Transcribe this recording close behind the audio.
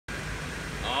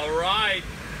right.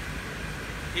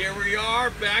 Here we are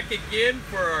back again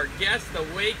for our Guess the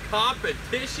Weight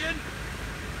competition.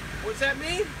 What's that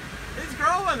mean? It's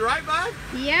growing, right, bud?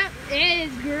 Yep, it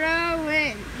is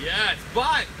growing. Yes,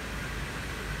 but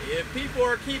if people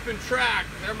are keeping track,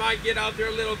 they might get out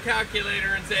their little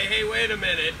calculator and say, hey, wait a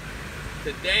minute.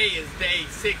 Today is day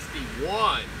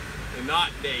 61 and not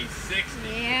day 60.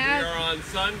 Yeah. We are on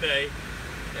Sunday,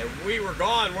 and we were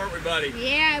gone, weren't we, buddy?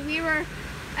 Yeah, we were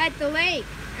at the lake.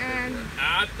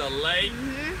 At the lake.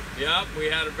 Yep,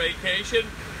 we had a vacation.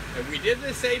 And we did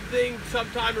the same thing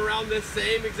sometime around this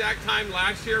same exact time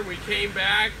last year. We came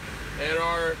back and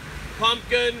our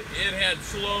pumpkin, it had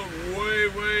slowed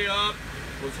way up,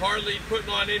 was hardly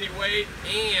putting on any weight,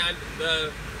 and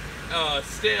the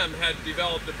stem had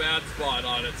developed a bad spot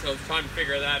on it. So it's time to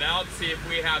figure that out, see if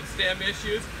we have stem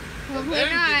issues. Well, And then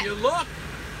can you look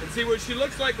and see what she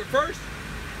looks like? But first,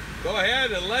 go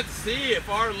ahead and let's see if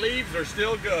our leaves are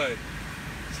still good.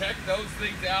 Check those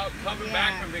things out, coming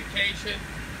back from vacation.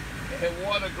 And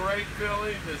what a great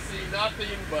feeling to see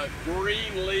nothing but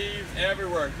green leaves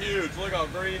everywhere. Huge. Look how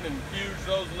green and huge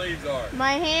those leaves are.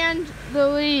 My hand, the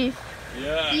leaf.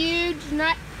 Yes. Huge,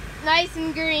 nice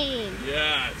and green.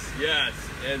 Yes.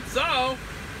 And so,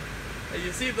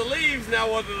 you see the leaves, now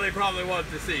what do they probably want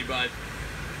to see, bud?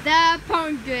 The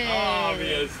pumpkin.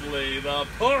 Obviously, the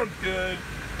pumpkin.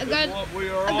 That's what we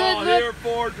are all here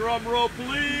for. Drum roll,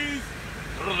 please.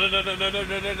 There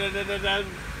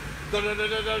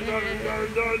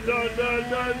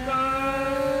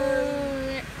she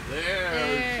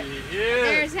is.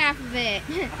 There's half of it.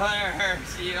 There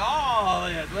she is. Oh,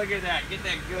 yeah, look at that. Get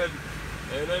that good.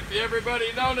 And if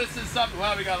everybody notices something,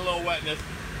 well, we got a little wetness.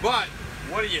 But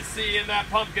what do you see in that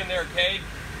pumpkin there, Kate?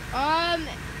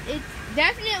 It's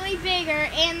definitely bigger,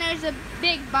 and there's a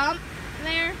big bump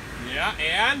there. Yeah,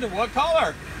 and what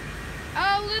color?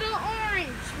 A little orange.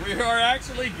 We are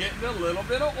actually getting a little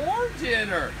bit of orange in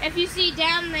her. If you see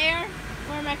down there,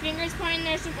 where my finger's pointing,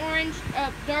 there's some orange,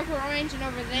 darker orange, and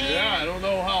over there. Yeah, I don't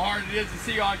know how hard it is to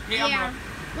see on camera. Yeah.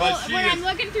 But well, when I'm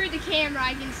looking through the camera,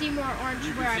 I can see more orange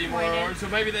where I pointed. You can see more orange, so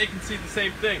maybe they can see the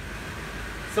same thing.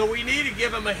 So we need to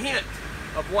give them a hint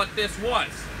of what this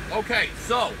was. Okay,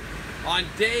 so on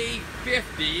day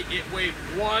 50, it weighed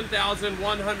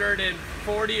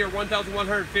 1,140 or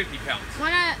 1,150 pounds.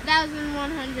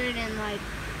 1,100 and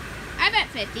I bet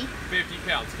 50. 50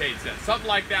 pounds, Kate said. Something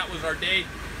like that was our day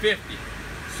 50.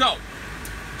 So,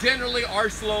 generally our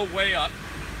slow way up.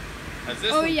 Has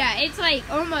this one, yeah, it's like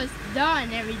almost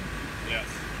done every Yes.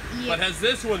 But has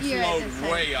this one slowed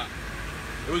way up?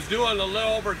 It was doing a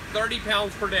little over 30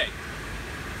 pounds per day.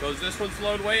 So has this one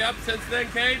slowed way up since then,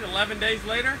 Kate? 11 days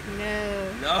later?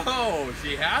 No. No,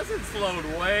 she hasn't slowed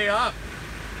way up.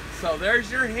 So there's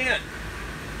your hint.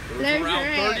 It was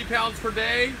around 30 pounds per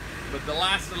day, but the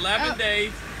last 11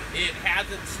 days, it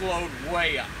hasn't slowed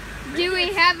way up. Do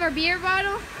we have our beer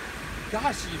bottle?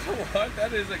 Gosh, you know what?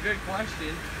 That is a good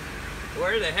question.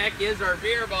 Where the heck is our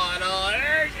beer bottle?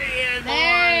 There she is, boys.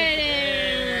 There it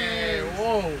is. Hey,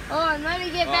 whoa. Oh, and let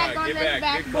me get back on this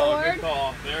backboard. Good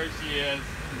call. There she is.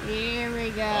 Here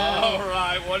we go. All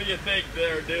right, what do you think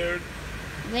there, dude?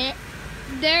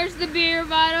 There's the beer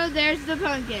bottle, there's the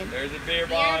pumpkin. There's a beer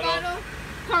bottle.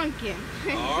 Pumpkin.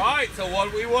 All right, so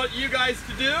what we want you guys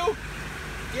to do,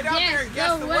 get out there and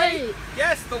guess the weight.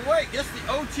 Guess the weight, guess the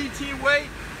OTT weight.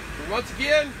 And once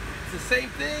again, it's the same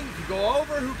thing. If you go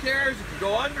over, who cares? If you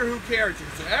go under, who cares?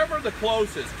 It's ever the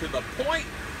closest to the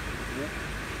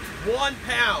 0.1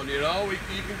 pound, you know,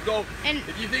 you can go, and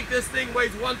if you think this thing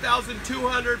weighs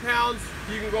 1,200 pounds,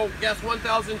 you can go guess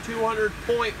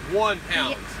 1,200.1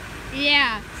 pounds.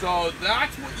 Yeah. So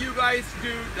that's what you guys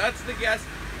do. That's the guess.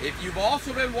 If you've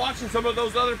also been watching some of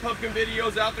those other pumpkin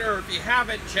videos out there, or if you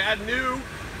haven't, Chad New,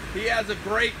 he has a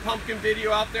great pumpkin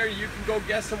video out there. You can go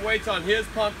guess some weights on his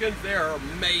pumpkins. They're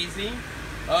amazing.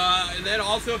 And then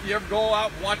also, if you ever go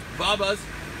out and watch Bubba's,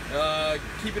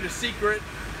 keep it a secret.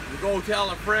 Go tell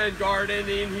a friend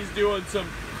gardening. He's doing some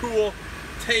cool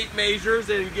tape measures,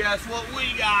 and guess what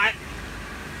we got?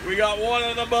 We got one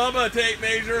of the Bubba tape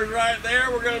measures right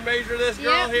there. We're gonna measure this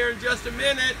girl here in just a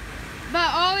minute.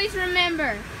 But always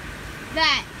remember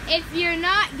that if you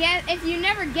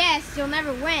never guess, you'll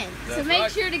never win. So make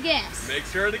sure to guess. Make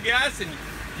sure to guess, and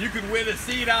you can win a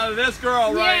seed out of this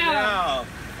girl right now.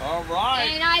 All right.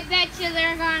 And I bet you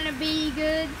they're going to be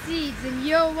good seeds, and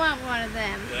you'll want one of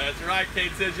them. That's right.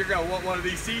 Kate says you're going to want one of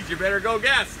these seeds. You better go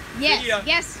guess. Yes,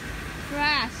 guess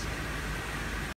fast.